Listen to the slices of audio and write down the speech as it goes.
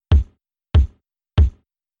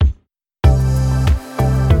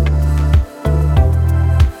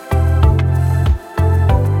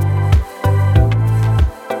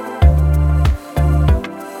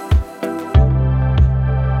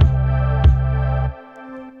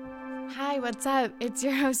what's up? It's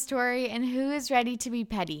your host, Tori, and who is ready to be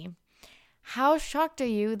petty? How shocked are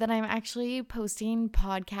you that I'm actually posting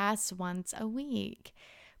podcasts once a week?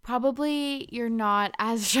 Probably you're not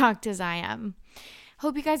as shocked as I am.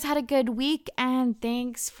 Hope you guys had a good week, and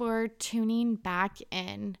thanks for tuning back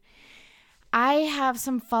in. I have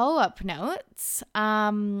some follow-up notes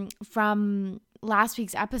from last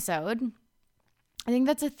week's episode. I think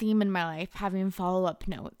that's a theme in my life, having follow-up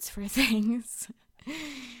notes for things.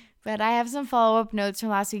 But I have some follow-up notes from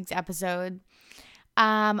last week's episode.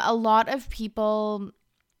 A lot of people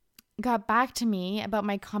got back to me about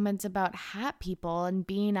my comments about hat people and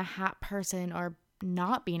being a hat person or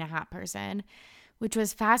not being a hat person, which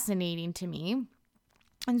was fascinating to me.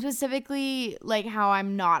 And specifically, like how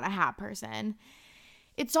I'm not a hat person.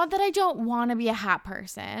 It's not that I don't want to be a hat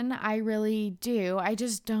person. I really do. I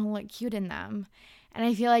just don't look cute in them. And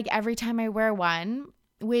I feel like every time I wear one,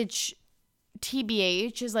 which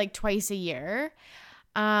TBH is like twice a year,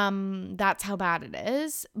 that's how bad it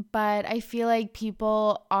is. But I feel like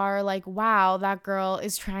people are like, wow, that girl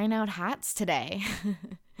is trying out hats today.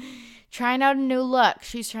 Trying out a new look.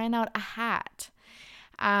 She's trying out a hat.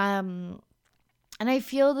 And I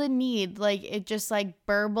feel the need, like it just like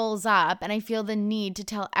burbles up, and I feel the need to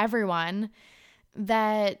tell everyone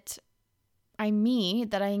that I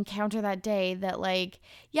encounter that day that like,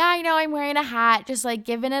 yeah, I know I'm wearing a hat, just like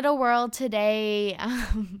giving it a whirl today.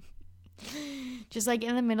 Just like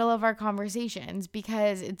in the middle of our conversations,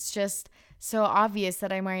 because it's just so obvious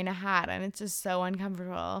that I'm wearing a hat and it's just so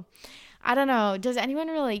uncomfortable. I don't know. Does anyone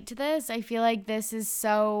relate to this? I feel like this is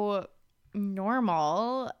so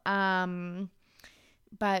normal.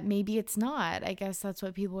 But maybe it's not. I guess that's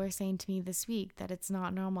what people were saying to me this week, that it's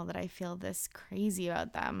not normal that I feel this crazy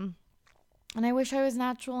about them. And I wish I was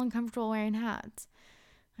natural and comfortable wearing hats.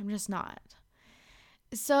 I'm just not.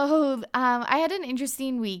 So I had an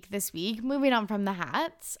interesting week this week, moving on from the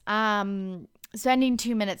hats. Spending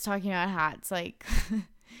 2 minutes talking about hats, like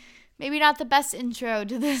maybe not the best intro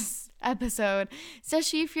to this episode,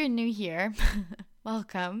 especially if you're new here.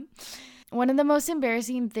 Welcome. One of the most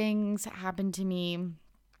embarrassing things happened to me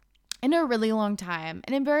in a really long time.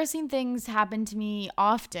 And embarrassing things happen to me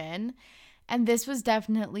often. And this was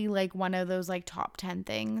definitely like one of those like top 10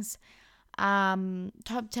 things.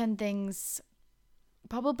 Top 10 things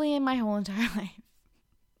probably in my whole entire life.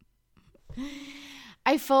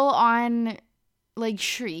 I full on like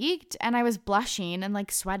shrieked, and I was blushing and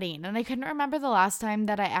like sweating. And I couldn't remember the last time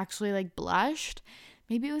that I actually like blushed.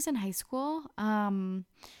 Maybe it was in high school.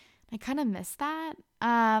 I kind of missed that.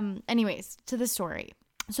 Anyways, to the story.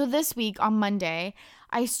 So this week on Monday,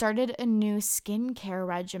 I started a new skincare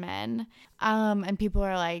regimen. And people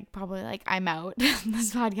are like, probably like, I'm out.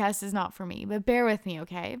 This podcast is not for me, but bear with me,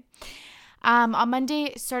 okay? On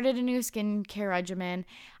Monday, started a new skincare regimen.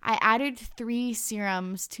 I added 3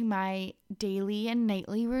 serums to my daily and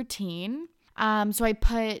nightly routine. So I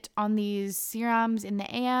put on these serums in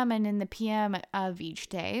the AM and in the PM of each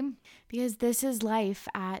day, because this is life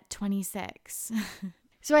at 26.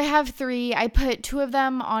 So I have 3. I put 2 of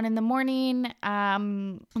them on in the morning,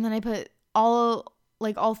 and then I put all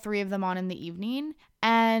 3 of them on in the evening.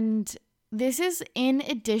 And this is in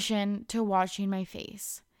addition to washing my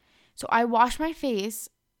face. So I wash my face,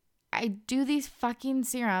 I do these fucking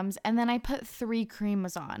serums, and then I put 3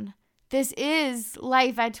 creams on. This is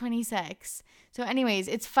life at 26. So anyways,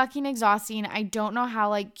 it's fucking exhausting. I don't know how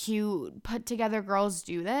like cute put together girls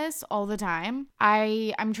do this all the time.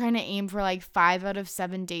 I'm trying to aim for like 5 out of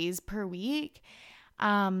 7 days per week.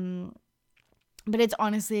 But it's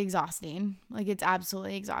honestly exhausting. Like it's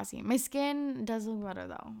absolutely exhausting. My skin does look better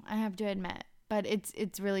though, I have to admit, but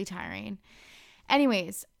it's really tiring.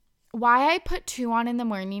 Anyways, why I put 2 on in the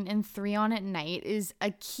morning and 3 on at night is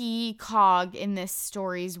a key cog in this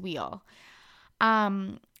story's wheel.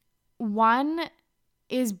 One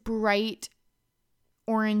is bright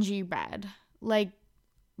orangey red, like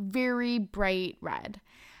very bright red.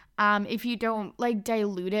 If you don't like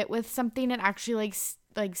dilute it with something, it actually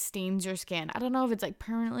like stains your skin. I don't know if it's like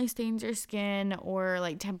permanently stains your skin or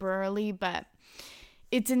like temporarily, but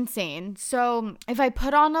it's insane. So if I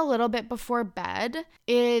put on a little bit before bed,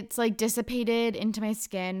 it's like dissipated into my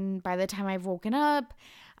skin by the time I've woken up.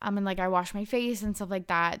 And like I wash my face and stuff like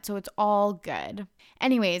that. So it's all good.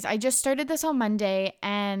 Anyways, I just started this on Monday,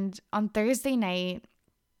 and on Thursday night,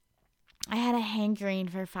 I had a hankering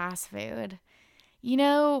for fast food. You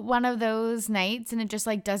know, one of those nights and it just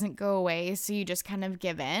like doesn't go away. So you just kind of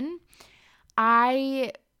give in.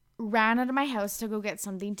 I ran out of my house to go get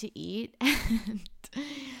something to eat. And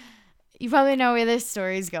you probably know where this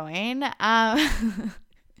story is going.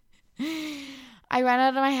 I run out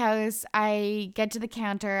of my house. I get to the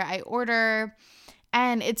counter. I order.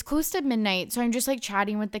 And it's close to midnight. So I'm just like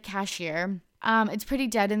chatting with the cashier. It's pretty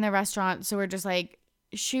dead in the restaurant. So we're just like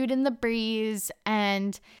shooting the breeze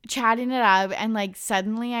and chatting it up. And like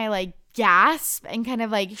suddenly I like gasp and kind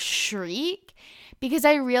of like shriek because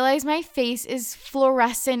I realize my face is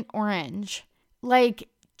fluorescent orange, like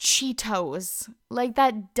Cheetos, like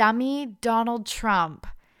that dummy Donald Trump,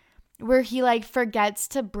 where he like forgets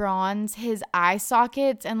to bronze his eye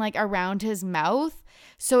sockets and like around his mouth.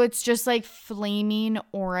 So it's just like flaming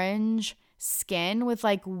orange skin with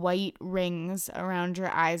like white rings around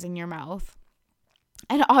your eyes and your mouth.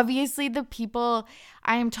 And obviously the people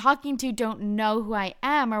I am talking to don't know who I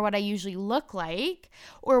am or what I usually look like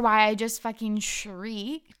or why I just fucking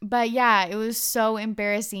shriek. But yeah, it was so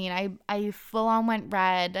embarrassing. I full on went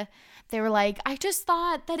red. They were like, I just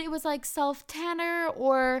thought that it was like self-tanner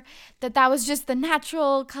or that was just the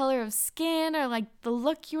natural color of skin or like the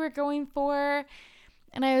look you were going for.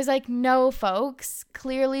 And I was like, no, folks,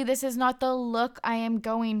 clearly this is not the look I am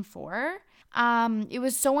going for. It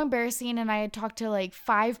was so embarrassing, and I had talked to like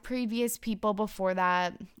 5 previous people before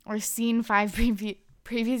that, or seen 5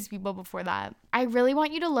 previous people before that. I really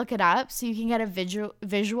want you to look it up so you can get a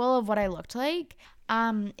visual of what I looked like.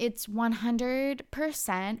 It's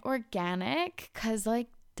 100% organic, cause like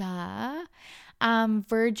duh.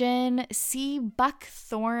 Virgin sea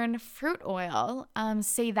buckthorn fruit oil.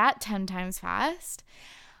 Say that 10 times fast.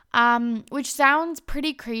 Which sounds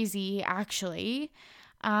pretty crazy actually.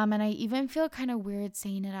 And I even feel kind of weird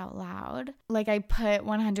saying it out loud. Like I put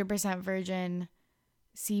 100% virgin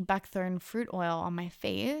sea buckthorn fruit oil on my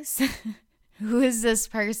face. Who is this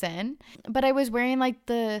person? But I was wearing like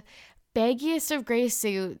the baggiest of gray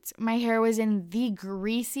suits. My hair was in the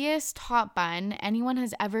greasiest top bun anyone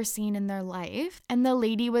has ever seen in their life. And the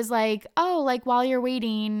lady was like, oh, like while you're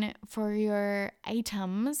waiting for your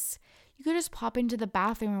items, you could just pop into the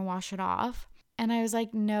bathroom and wash it off. And I was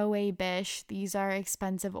like, no way, bish. These are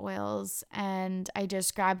expensive oils. And I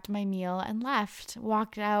just grabbed my meal and left.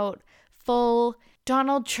 Walked out full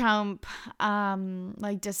Donald Trump,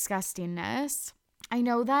 like disgustingness. I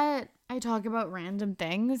know that I talk about random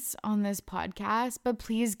things on this podcast, but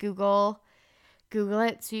please Google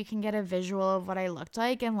it so you can get a visual of what I looked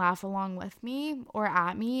like and laugh along with me or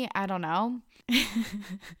at me. I don't know.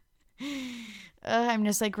 I'm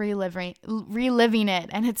just like reliving it,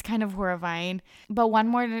 and it's kind of horrifying. But one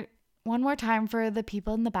more time for the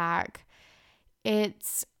people in the back.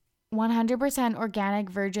 It's 100% organic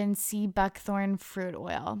virgin sea buckthorn fruit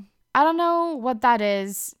oil. I don't know what that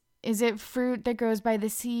is. Is it fruit that grows by the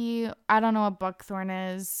sea? I don't know what buckthorn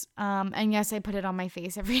is. And yes, I put it on my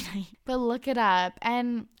face every night. But look it up.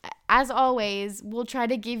 And as always, we'll try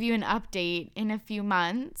to give you an update in a few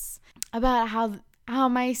months about how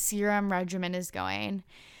my serum regimen is going.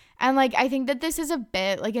 And like, I think that this is a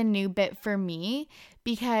bit like a new bit for me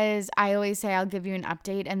because I always say I'll give you an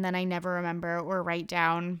update and then I never remember or write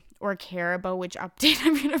down or care about which update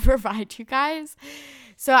I'm going to provide you guys.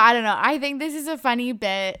 So I don't know. I think this is a funny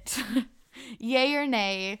bit. Yay or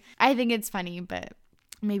nay. I think it's funny, but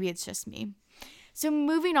maybe it's just me. So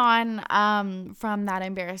moving on from that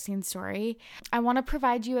embarrassing story, I want to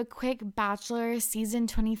provide you a quick Bachelor Season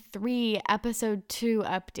 23 Episode 2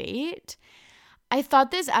 update. I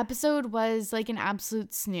thought this episode was like an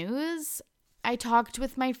absolute snooze. I talked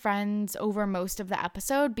with my friends over most of the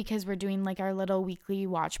episode because we're doing like our little weekly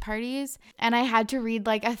watch parties. And I had to read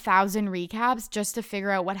like 1,000 recaps just to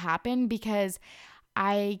figure out what happened because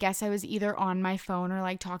I guess I was either on my phone or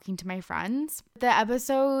like talking to my friends. The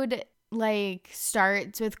episode like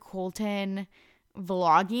starts with Colton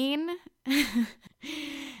vlogging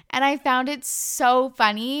and I found it so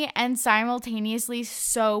funny and simultaneously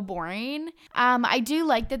so boring. I do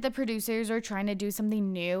like that the producers are trying to do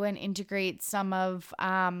something new and integrate some of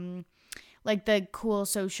like the cool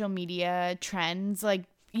social media trends like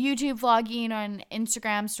YouTube vlogging on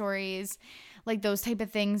Instagram stories, like those type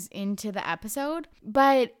of things into the episode.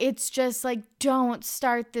 But it's just like, don't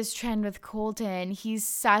start this trend with Colton. He's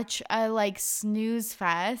such a like snooze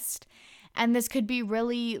fest. And this could be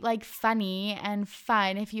really like funny and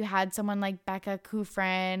fun if you had someone like Becca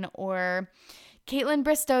Kufrin or Caitlin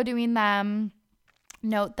Bristow doing them.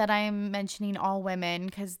 Note that I'm mentioning all women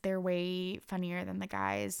because they're way funnier than the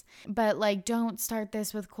guys. But like, don't start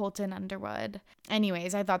this with Colton Underwood.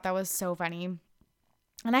 Anyways, I thought that was so funny.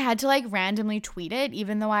 And I had to like randomly tweet it,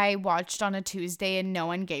 even though I watched on a Tuesday and no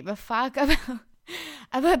one gave a fuck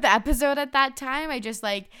about the episode at that time.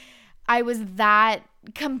 I was that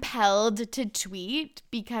compelled to tweet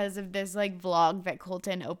because of this like vlog that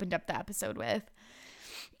Colton opened up the episode with.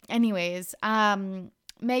 Anyways,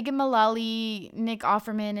 Megan Mullally, Nick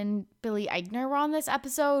Offerman, and Billy Eichner were on this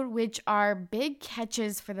episode, which are big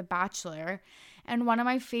catches for The Bachelor. And one of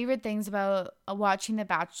my favorite things about watching The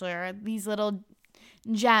Bachelor, these little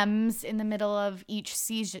gems in the middle of each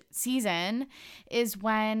season, is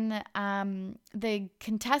when the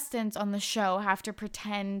contestants on the show have to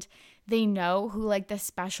pretend they know who like the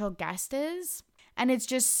special guest is. And it's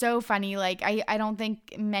just so funny. Like, I don't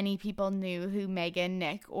think many people knew who Megan,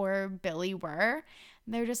 Nick, or Billy were.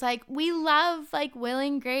 They're just like, we love like Will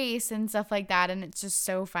and Grace and stuff like that. And it's just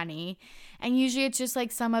so funny. And usually it's just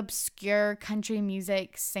like some obscure country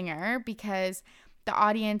music singer because the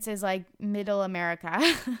audience is like middle America.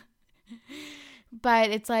 But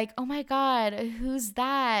it's like, oh my God, who's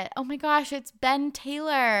that? Oh my gosh, it's Ben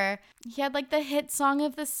Taylor. He had like the hit song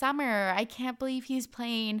of the summer. I can't believe he's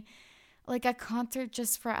playing like a concert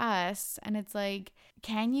just for us. And it's like,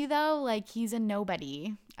 can you though? Like, he's a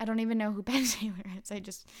nobody. I don't even know who Ben Taylor is. I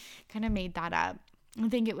just kind of made that up. I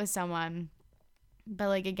think it was someone. But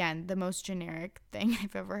like, again, the most generic thing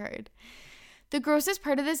I've ever heard. The grossest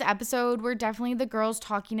part of this episode were definitely the girls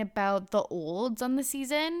talking about the olds on the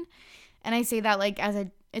season. And I say that like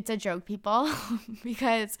it's a joke, people,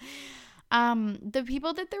 because the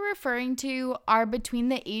people that they're referring to are between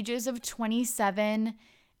the ages of 27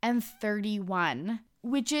 and 31,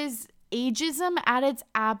 which is ageism at its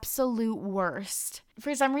absolute worst.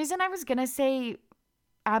 For some reason, I was going to say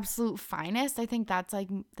absolute finest. I think that's like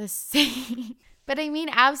the same. But I mean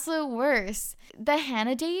absolute worst. The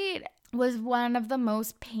Hannah date was one of the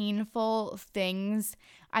most painful things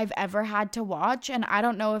I've ever had to watch. And I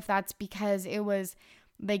don't know if that's because it was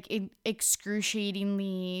like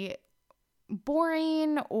excruciatingly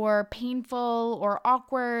boring or painful or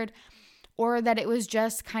awkward, or that it was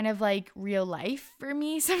just kind of like real life for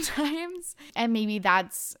me sometimes. And maybe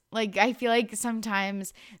that's like, I feel like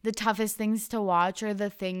sometimes the toughest things to watch are the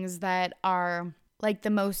things that are like the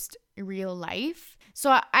most real life.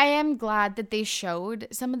 So I am glad that they showed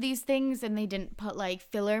some of these things and they didn't put like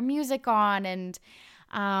filler music on and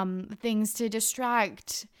things to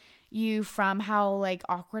distract you from how like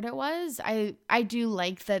awkward it was. I do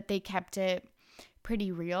like that they kept it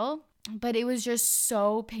pretty real. But it was just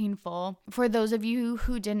so painful. For those of you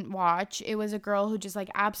who didn't watch, it was a girl who just like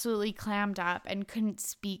absolutely clammed up and couldn't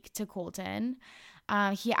speak to Colton.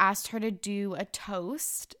 He asked her to do a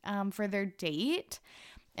toast for their date.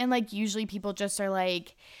 And like usually people just are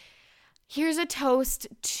like, here's a toast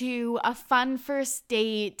to a fun first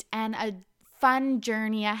date and a fun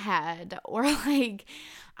journey ahead. Or like,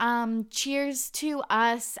 cheers to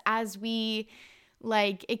us as we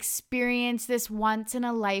like experience this once in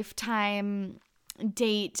a lifetime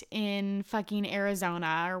date in fucking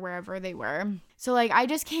Arizona or wherever they were. So like I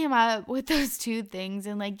just came up with those two things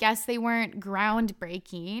and like, yes, they weren't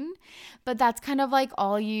groundbreaking, but that's kind of like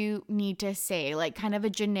all you need to say, like kind of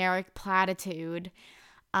a generic platitude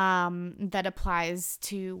that applies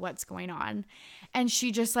to what's going on. And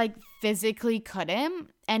she just like physically couldn't,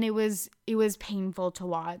 and it was painful to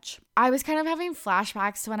watch. I was kind of having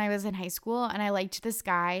flashbacks to when I was in high school and I liked this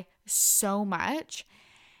guy so much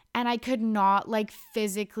and I could not like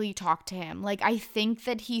physically talk to him. Like I think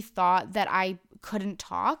that he thought that I couldn't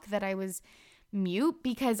talk, that I was mute,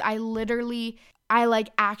 because I like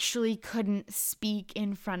actually couldn't speak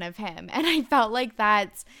in front of him. And I felt like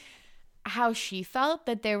that's how she felt,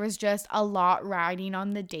 that there was just a lot riding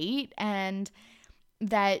on the date and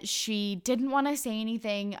that she didn't want to say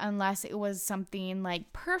anything unless it was something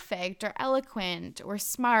like perfect or eloquent or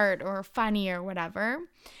smart or funny or whatever.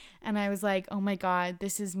 And I was like, oh my God,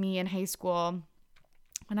 this is me in high school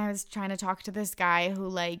when I was trying to talk to this guy who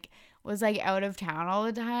like was like out of town all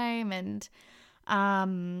the time. And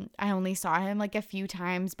I only saw him like a few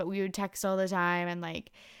times, but we would text all the time. And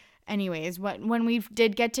like, anyways, when we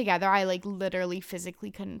did get together, I like literally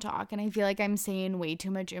physically couldn't talk. And I feel like I'm saying way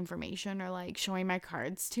too much information or like showing my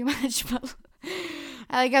cards too much. But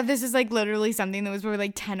I like how this is like literally something that was probably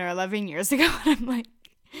like 10 or 11 years ago. And I'm like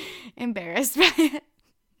embarrassed by it.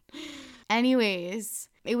 Anyways,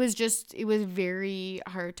 it was very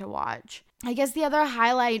hard to watch. I guess the other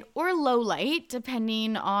highlight or low light,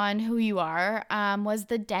 depending on who you are, was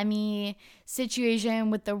the Demi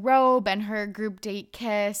situation with the robe and her group date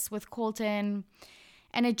kiss with Colton.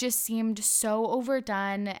 And it just seemed so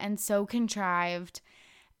overdone and so contrived.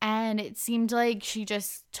 And it seemed like she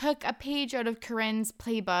just took a page out of Corinne's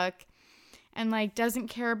playbook and like doesn't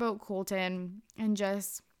care about Colton and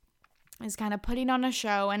just is kind of putting on a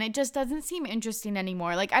show, and it just doesn't seem interesting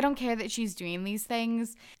anymore. Like, I don't care that she's doing these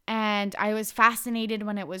things, and I was fascinated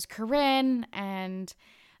when it was Corinne, and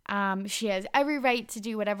she has every right to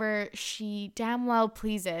do whatever she damn well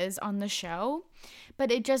pleases on the show.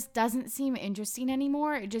 but it just doesn't seem interesting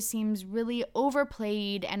anymore. It just seems really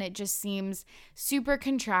overplayed, and it just seems super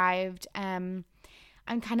contrived. I'm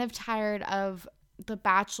kind of tired of The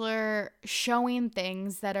Bachelor showing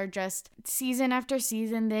things that are just season after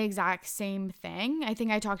season the exact same thing. I think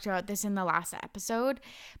I talked about this in the last episode,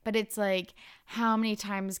 but it's like, how many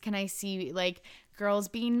times can I see like girls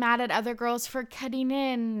being mad at other girls for cutting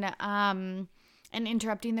in and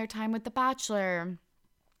interrupting their time with The Bachelor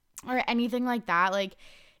or anything like that? Like,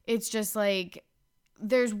 it's just like,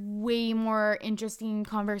 there's way more interesting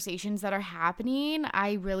conversations that are happening.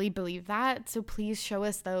 I really believe that. So please show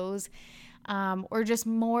us those. Or just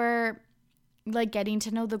more like getting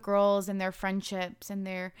to know the girls and their friendships and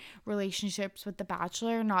their relationships with The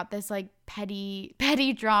Bachelor, not this like petty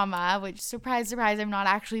drama, which, surprise, surprise, I'm not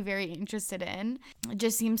actually very interested in. It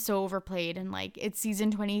just seems so overplayed, and like, it's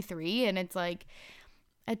season 23 and it's like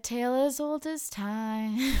a tale as old as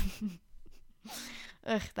time.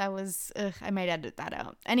 I might edit that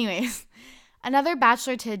out. Anyways, another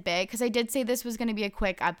Bachelor tidbit, because I did say this was going to be a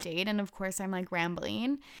quick update, and of course I'm like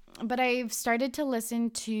rambling, but I've started to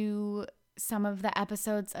listen to some of the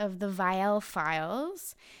episodes of the Viall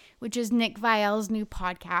Files, which is Nick Viall's new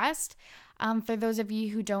podcast. For those of you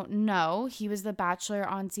who don't know, he was the Bachelor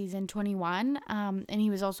on season 21, and he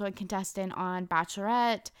was also a contestant on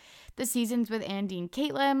Bachelorette, the seasons with Andy and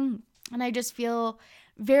Caitlin, and I just feel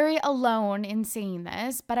very alone in saying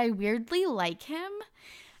this, but I weirdly like him.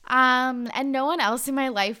 And no one else in my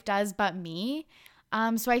life does but me.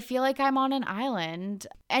 So I feel like I'm on an island.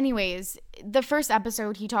 Anyways, the first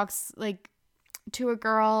episode, he talks like to a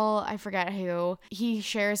girl, I forget who. He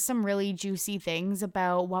shares some really juicy things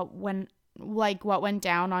about what went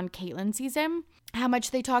down on Caitlin's season, how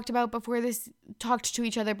much they talked to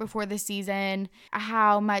each other before the season,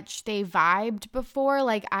 how much they vibed before.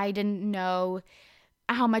 Like, I didn't know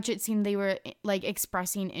how much it seemed they were like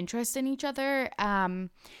expressing interest in each other.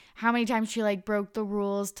 How many times she like broke the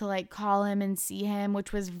rules to like call him and see him,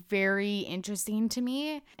 which was very interesting to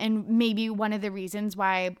me, and maybe one of the reasons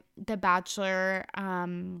why The Bachelor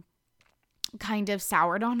kind of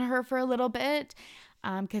soured on her for a little bit,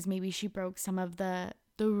 because maybe she broke some of the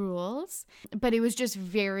rules. But it was just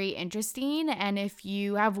very interesting, and if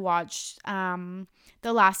you have watched the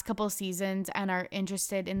last couple seasons and are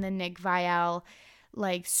interested in the Nick Viall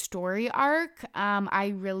like story arc,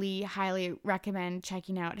 I really highly recommend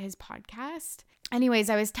checking out his podcast. Anyways,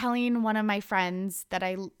 I was telling one of my friends that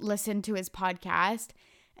I listened to his podcast,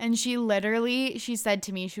 and she said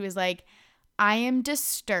to me, she was like, I am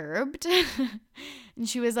disturbed. And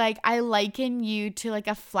she was like, I liken you to like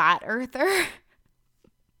a flat earther.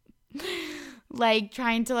 Like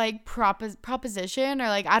trying to like proposition, or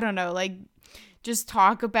like, I don't know, like just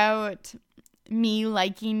talk about me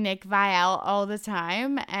liking Nick Viall all the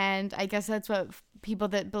time. And I guess that's what people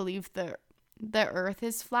that believe the earth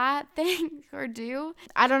is flat think or do.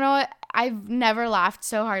 I don't know. I've never laughed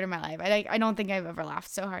so hard in my life. I don't think I've ever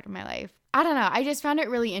laughed so hard in my life. I don't know. I just found it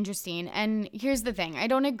really interesting. And here's the thing. I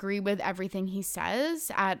don't agree with everything he says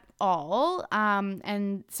at all.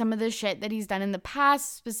 And some of the shit that he's done in the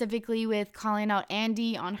past, specifically with calling out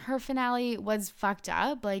Andy on her finale, was fucked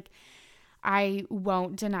up. Like, I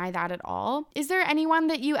won't deny that at all. Is there anyone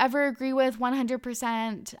that you ever agree with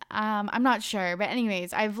 100%? I'm not sure. But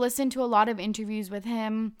anyways, I've listened to a lot of interviews with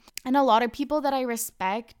him and a lot of people that I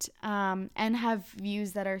respect and have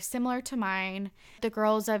views that are similar to mine. The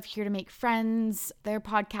girls of Here to Make Friends, their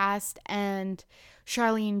podcast, and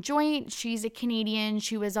Charlene Joint. She's a Canadian.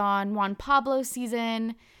 She was on Juan Pablo's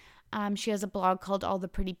season. She has a blog called All the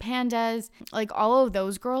Pretty Pandas. Like, all of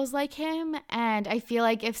those girls like him. And I feel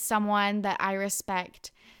like if someone that I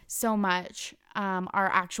respect so much are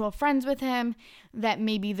actual friends with him, that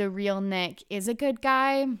maybe the real Nick is a good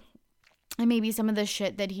guy. And maybe some of the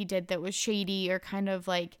shit that he did that was shady or kind of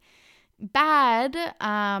like bad,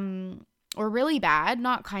 or really bad,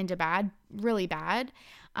 not kind of bad, really bad,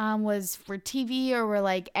 was for TV, or were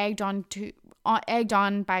like egged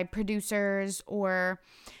on by producers, or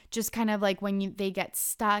just kind of like when they get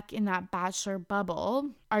stuck in that Bachelor bubble,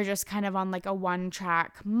 are just kind of on like a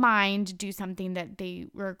one-track mind, do something that they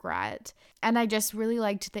regret. And I just really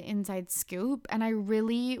liked the inside scoop, and I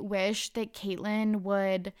really wish that Caitlin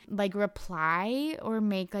would like reply or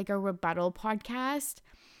make like a rebuttal podcast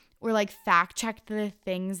or like fact check the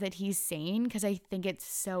things that he's saying, because I think it's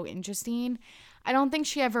so interesting. I don't think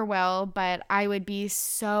she ever will, but I would be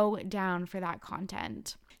so down for that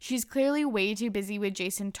content. She's clearly way too busy with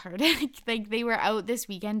Jason Tartick. Like, they were out this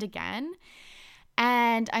weekend again.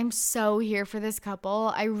 And I'm so here for this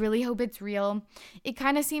couple. I really hope it's real. It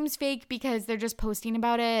kind of seems fake because they're just posting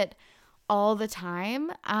about it all the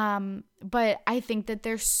time. But I think that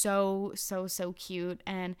they're so cute,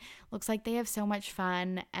 and looks like they have so much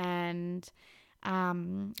fun, and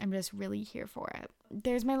I'm just really here for it.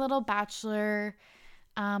 There's my little Bachelor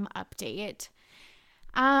update.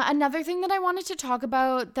 Another thing that I wanted to talk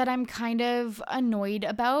about that I'm kind of annoyed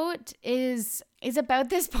about is about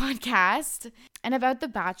this podcast and about The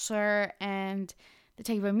Bachelor and the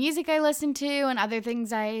type of music I listen to and other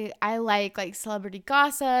things I like celebrity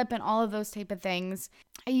gossip and all of those type of things.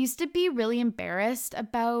 I used to be really embarrassed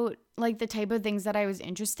about like the type of things that I was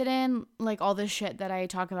interested in, like all the shit that I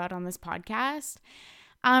talk about on this podcast.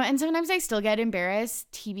 And sometimes I still get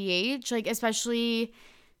embarrassed, TBH, like especially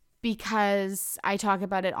because I talk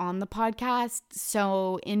about it on the podcast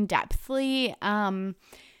so in-depthly,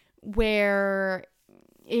 where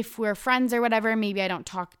if we're friends or whatever, maybe I don't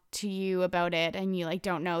talk to you about it and you like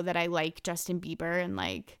don't know that I like Justin Bieber and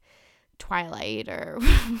like Twilight or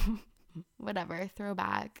whatever,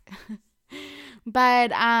 throwback.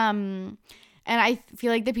 But and I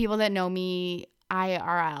feel like the people that know me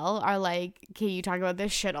IRL are like, okay, you talk about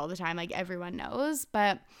this shit all the time, like everyone knows.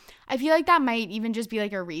 But I feel like that might even just be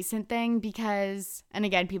like a recent thing because, and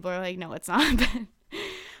again, people are like, no, it's not.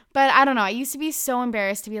 But I don't know. I used to be so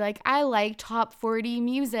embarrassed to be like, I like top 40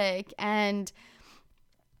 music and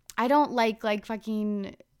I don't like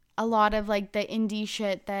fucking a lot of like the indie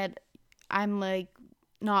shit that I'm like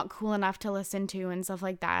not cool enough to listen to and stuff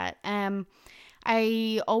like that.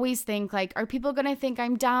 I always think like, are people going to think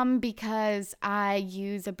I'm dumb because I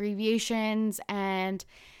use abbreviations and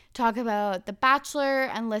talk about The Bachelor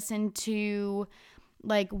and listen to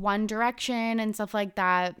like One Direction and stuff like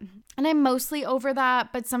that? And I'm mostly over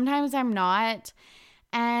that, but sometimes I'm not.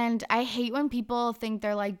 And I hate when people think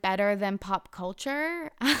they're like better than pop culture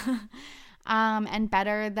and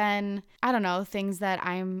better than, I don't know, things that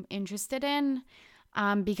I'm interested in,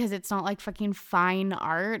 because it's not like fucking fine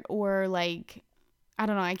art or like, I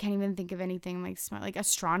don't know, I can't even think of anything like smart, like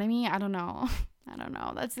astronomy. I don't know.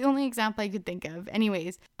 That's the only example I could think of.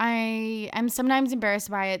 Anyways, I am sometimes embarrassed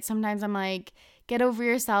by it. Sometimes I'm like, get over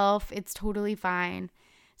yourself. It's totally fine.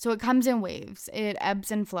 So it comes in waves. It ebbs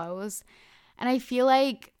and flows. And I feel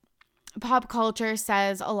like pop culture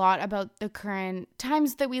says a lot about the current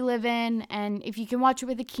times that we live in. And if you can watch it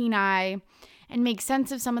with a keen eye and make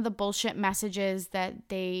sense of some of the bullshit messages that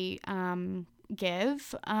they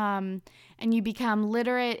give, and you become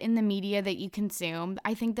literate in the media that you consume,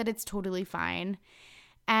 I think that it's totally fine.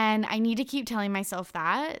 And I need to keep telling myself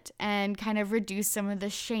that and kind of reduce some of the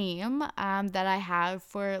shame that I have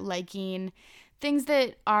for liking things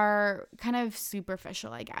that are kind of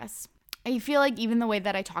superficial, I guess. I feel like even the way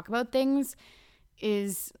that I talk about things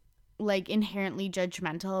is like inherently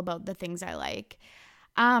judgmental about the things I like.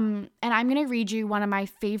 And I'm going to read you one of my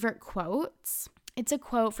favorite quotes. It's a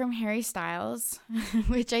quote from Harry Styles,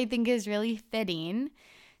 which I think is really fitting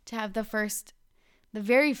to have the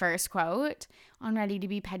very first quote on Ready to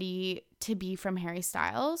Be Petty to be from Harry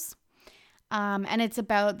Styles. And it's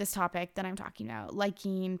about this topic that I'm talking about,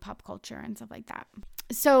 liking pop culture and stuff like that.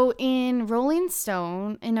 So in a Rolling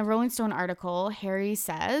Stone article, Harry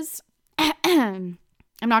says, I'm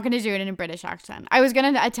not going to do it in a British accent. I was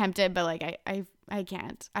going to attempt it, but like I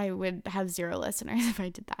can't. I would have 0 listeners if I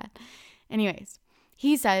did that. Anyways,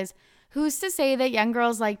 he says, who's to say that young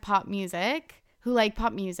girls who like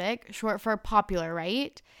pop music, short for popular,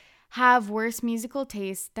 right, have worse musical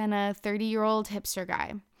taste than a 30-year-old hipster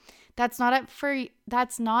guy? That's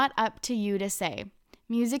not up to you to say.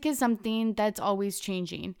 Music is something that's always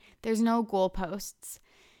changing. There's no goalposts.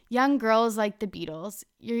 Young girls like the Beatles.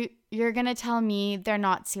 You're going to tell me they're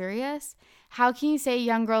not serious? How can you say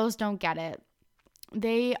young girls don't get it?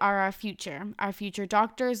 They are our future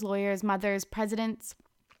doctors, lawyers, mothers, presidents.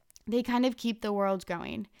 They kind of keep the world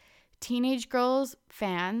going. Teenage girls,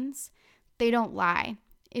 fans, they don't lie.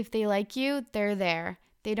 If they like you, they're there.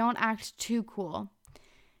 They don't act too cool.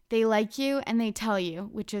 They like you and they tell you,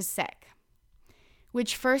 which is sick.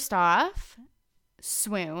 Which, first off,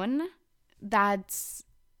 swoon. That's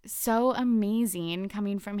so amazing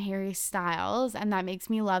coming from Harry Styles, and that makes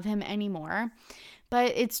me love him anymore.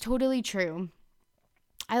 But it's totally true.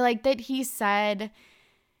 I like that he said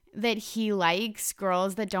that he likes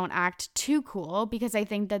girls that don't act too cool, because I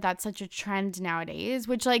think that that's such a trend nowadays,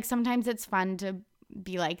 which like sometimes it's fun to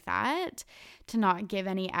be like that, to not give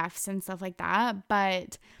any F's and stuff like that.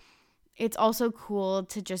 But it's also cool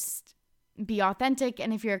to just be authentic,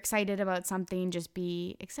 and if you're excited about something, just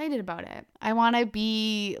be excited about it. I want to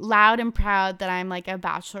be loud and proud that I'm like a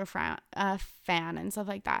Bachelor fan and stuff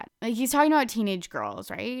like that. Like, he's talking about teenage girls,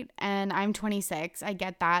 right? And I'm 26. I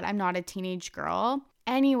get that. I'm not a teenage girl.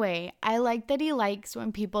 Anyway, I like that he likes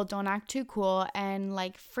when people don't act too cool and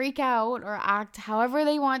like freak out or act however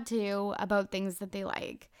they want to about things that they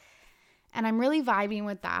like. And I'm really vibing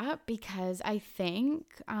with that because I think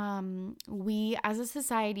we as a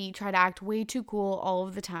society try to act way too cool all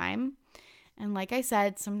of the time. And like I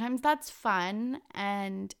said, sometimes that's fun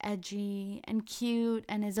and edgy and cute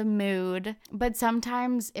and is a mood, but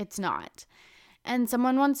sometimes it's not. And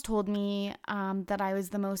someone once told me that I was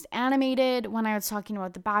the most animated when I was talking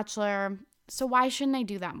about The Bachelor. So why shouldn't I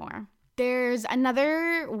do that more? There's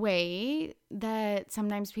another way that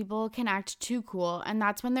sometimes people can act too cool, and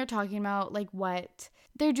that's when they're talking about like what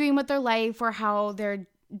they're doing with their life or how they're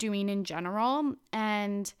doing in general.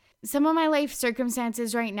 And some of my life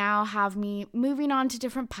circumstances right now have me moving on to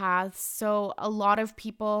different paths. So a lot of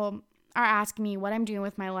people are asking me what I'm doing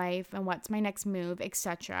with my life and what's my next move,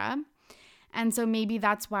 etc. And so maybe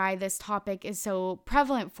that's why this topic is so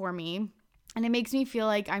prevalent for me. And it makes me feel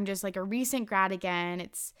like I'm just like a recent grad again.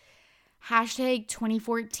 It's hashtag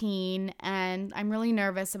 2014, and I'm really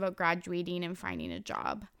nervous about graduating and finding a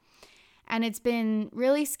job. And it's been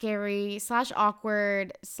really scary /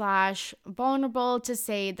 awkward / vulnerable to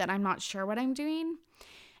say that I'm not sure what I'm doing.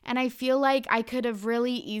 And I feel like I could have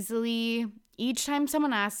really easily, each time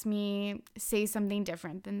someone asks me, say something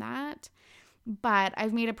different than that. But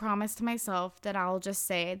I've made a promise to myself that I'll just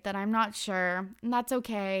say that I'm not sure, and that's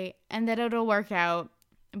okay, and that it'll work out,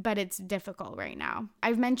 but it's difficult right now.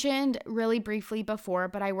 I've mentioned really briefly before,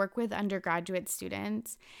 but I work with undergraduate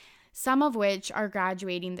students, some of which are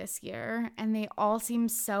graduating this year, and they all seem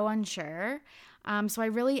so unsure. So I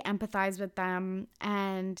really empathize with them,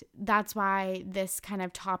 and that's why this kind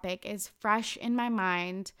of topic is fresh in my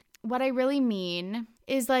mind. What I really mean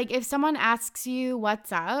is like if someone asks you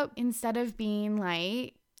what's up, instead of being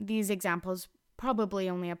like, these examples probably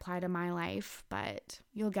only apply to my life, but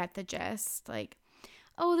you'll get the gist. Like,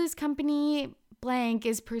 oh, this company blank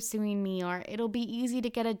is pursuing me, or it'll be easy to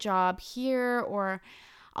get a job here, or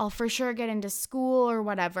I'll for sure get into school or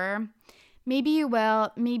whatever. Maybe you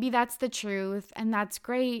will, maybe that's the truth, and that's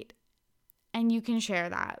great, and you can share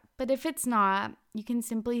that. But if it's not, you can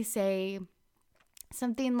simply say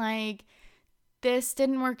something like, this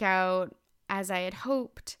didn't work out as I had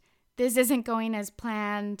hoped. This isn't going as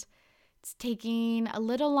planned. It's taking a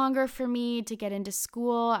little longer for me to get into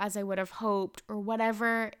school as I would have hoped, or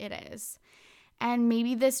whatever it is. And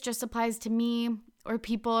maybe this just applies to me or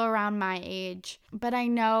people around my age, but I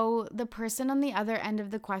know the person on the other end of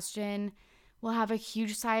the question will have a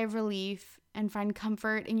huge sigh of relief and find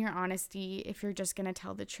comfort in your honesty if you're just going to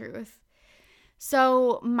tell the truth.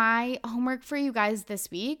 So my homework for you guys this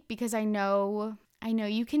week, because I know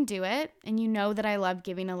you can do it, and you know that I love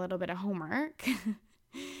giving a little bit of homework.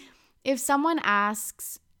 If someone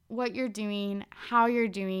asks what you're doing, how you're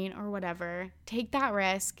doing, or whatever, take that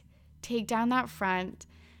risk, take down that front,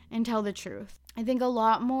 and tell the truth. I think a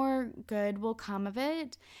lot more good will come of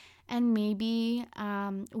it. And maybe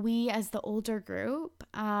we as the older group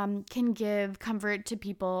can give comfort to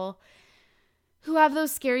people who have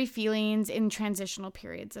those scary feelings in transitional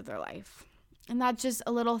periods of their life. And that's just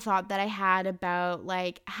a little thought that I had about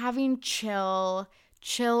like having chill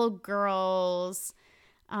girls,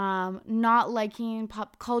 not liking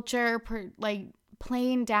pop culture, like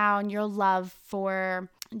playing down your love for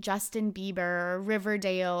Justin Bieber or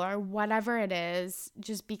Riverdale or whatever it is,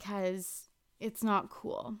 just because it's not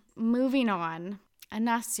cool. Moving on,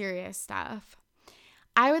 enough serious stuff.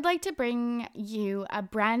 I would like to bring you a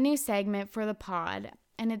brand new segment for the pod,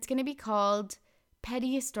 and it's going to be called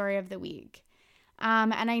Petty Story of the Week.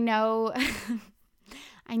 And I know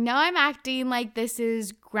I'm acting like this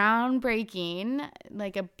is groundbreaking,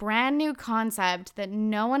 like a brand new concept that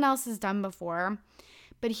no one else has done before,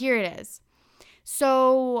 but here it is.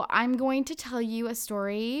 So I'm going to tell you a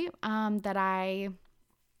story that I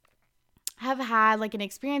have had, like an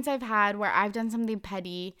experience I've had where I've done something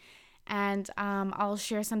petty, and I'll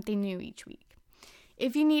share something new each week.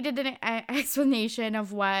 If you needed an explanation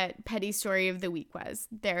of what Petty Story of the Week was,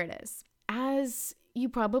 there it is. As you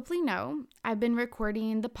probably know, I've been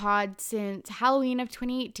recording the pod since Halloween of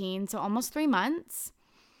 2018, so almost 3 months.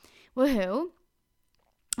 Woohoo.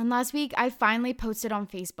 And last week, I finally posted on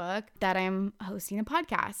Facebook that I'm hosting a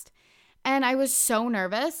podcast. And I was so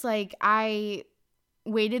nervous. Like, I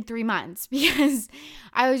waited 3 months because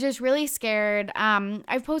I was just really scared.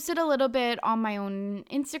 I've posted a little bit on my own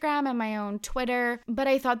Instagram and my own Twitter, but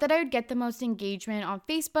I thought that I would get the most engagement on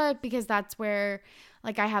Facebook because that's where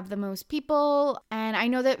like I have the most people. And I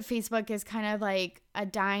know that Facebook is kind of like a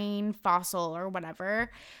dying fossil or whatever,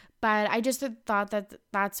 but I just thought that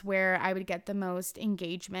that's where I would get the most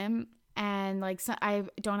engagement. And like, so I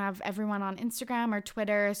don't have everyone on Instagram or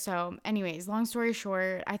Twitter. So anyways, long story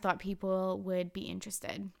short, I thought people would be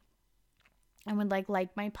interested and would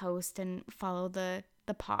like my post and follow the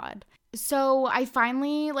pod. So I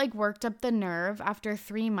finally like worked up the nerve after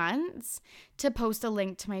 3 months to post a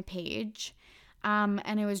link to my page.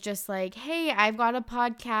 And it was just like, hey, I've got a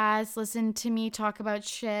podcast. Listen to me talk about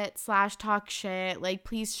shit / talk shit. Like,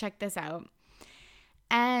 please check this out.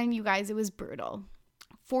 And you guys, it was brutal.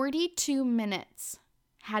 42 minutes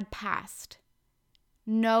had passed.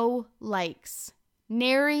 No likes.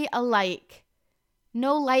 Nary a like.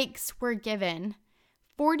 No likes were given.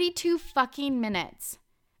 42 fucking minutes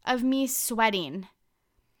of me sweating,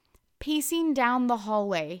 pacing down the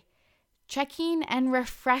hallway, checking and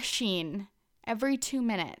refreshing every 2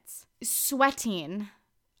 minutes, sweating,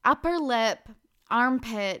 upper lip,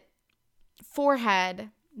 armpit, forehead,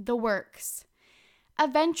 the works.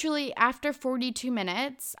 Eventually, after 42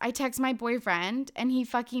 minutes, I text my boyfriend and he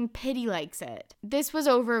fucking pity likes it. This was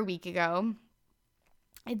over a week ago.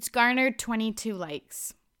 It's garnered 22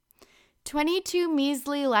 likes. 22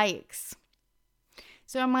 measly likes.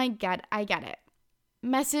 So I'm like, I get it.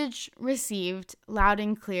 Message received, loud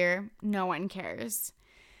and clear, no one cares.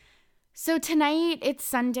 So tonight, it's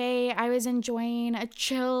Sunday. I was enjoying a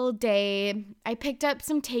chill day. I picked up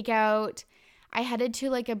some takeout. I headed to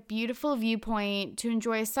like a beautiful viewpoint to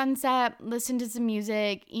enjoy a sunset, listen to some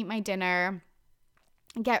music, eat my dinner,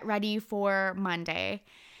 get ready for Monday.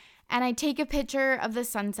 And I take a picture of the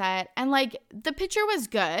sunset, and like the picture was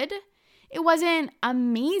good. It wasn't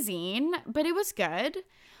amazing, but it was good.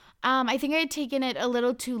 I think I had taken it a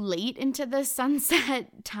little too late into the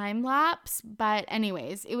sunset time lapse, but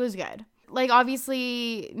anyways, it was good. Like,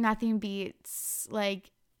 obviously, nothing beats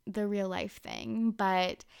like the real life thing,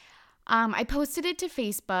 but I posted it to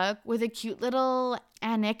Facebook with a cute little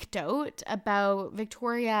anecdote about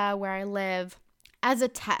Victoria, where I live, as a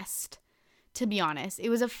test. To be honest, it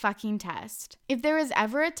was a fucking test. If there was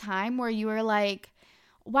ever a time where you were like,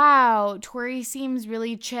 wow, Tori seems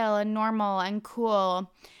really chill and normal and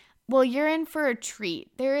cool, well, you're in for a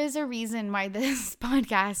treat. There is a reason why this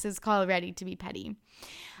podcast is called Ready to be Petty.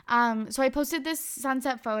 So I posted this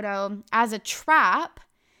sunset photo as a trap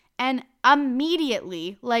and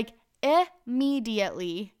immediately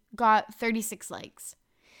got 36 likes.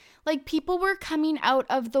 Like, people were coming out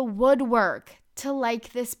of the woodwork to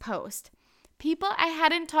like this post. People I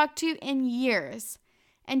hadn't talked to in years.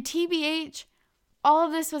 And TBH, all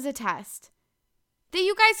of this was a test that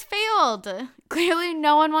you guys failed. Clearly,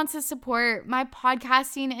 no one wants to support my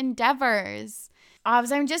podcasting endeavors.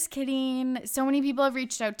 I'm just kidding. So many people have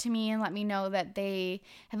reached out to me and let me know that they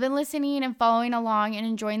have been listening and following along and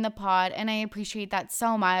enjoying the pod, and I appreciate that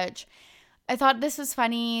so much. I thought this was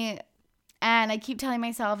funny, and I keep telling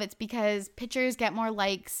myself it's because pictures get more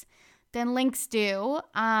likes than links do.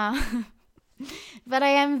 But I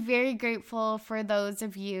am very grateful for those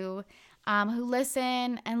of you who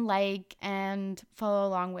listen and like and follow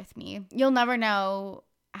along with me. You'll never know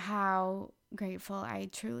how grateful I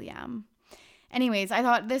truly am. Anyways, I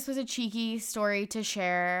thought this was a cheeky story to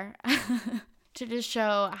share to just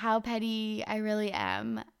show how petty I really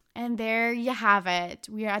am. And there you have it.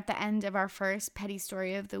 We are at the end of our first petty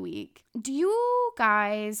story of the week. Do you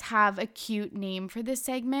guys have a cute name for this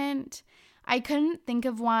segment? I couldn't think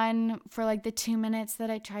of one for like the 2 minutes that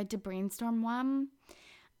I tried to brainstorm one.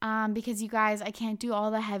 Because you guys, I can't do all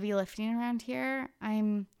the heavy lifting around here.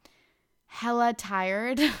 I'm hella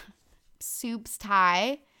tired. Soup's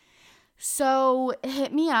tie. So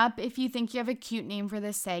hit me up if you think you have a cute name for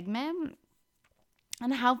this segment.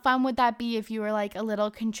 And how fun would that be if you were like a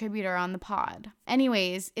little contributor on the pod?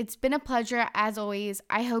 Anyways, it's been a pleasure as always.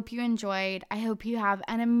 I hope you enjoyed. I hope you have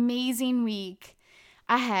an amazing week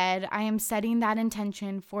ahead. I am setting that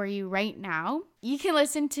intention for you right now. You can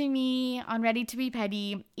listen to me on Ready to be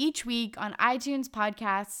Petty each week on iTunes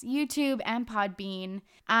podcasts, YouTube, and Podbean.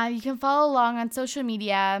 You can follow along on social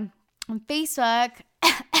media on Facebook,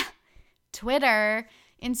 Twitter,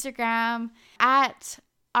 Instagram, at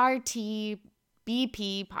RTBP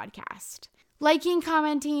Podcast. Liking,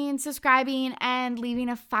 commenting, subscribing, and leaving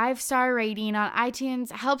a 5-star rating on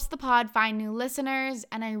iTunes helps the pod find new listeners,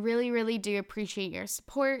 and I really, really do appreciate your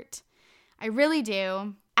support. I really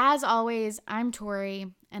do. As always, I'm Tori,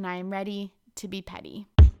 and I am ready to be petty.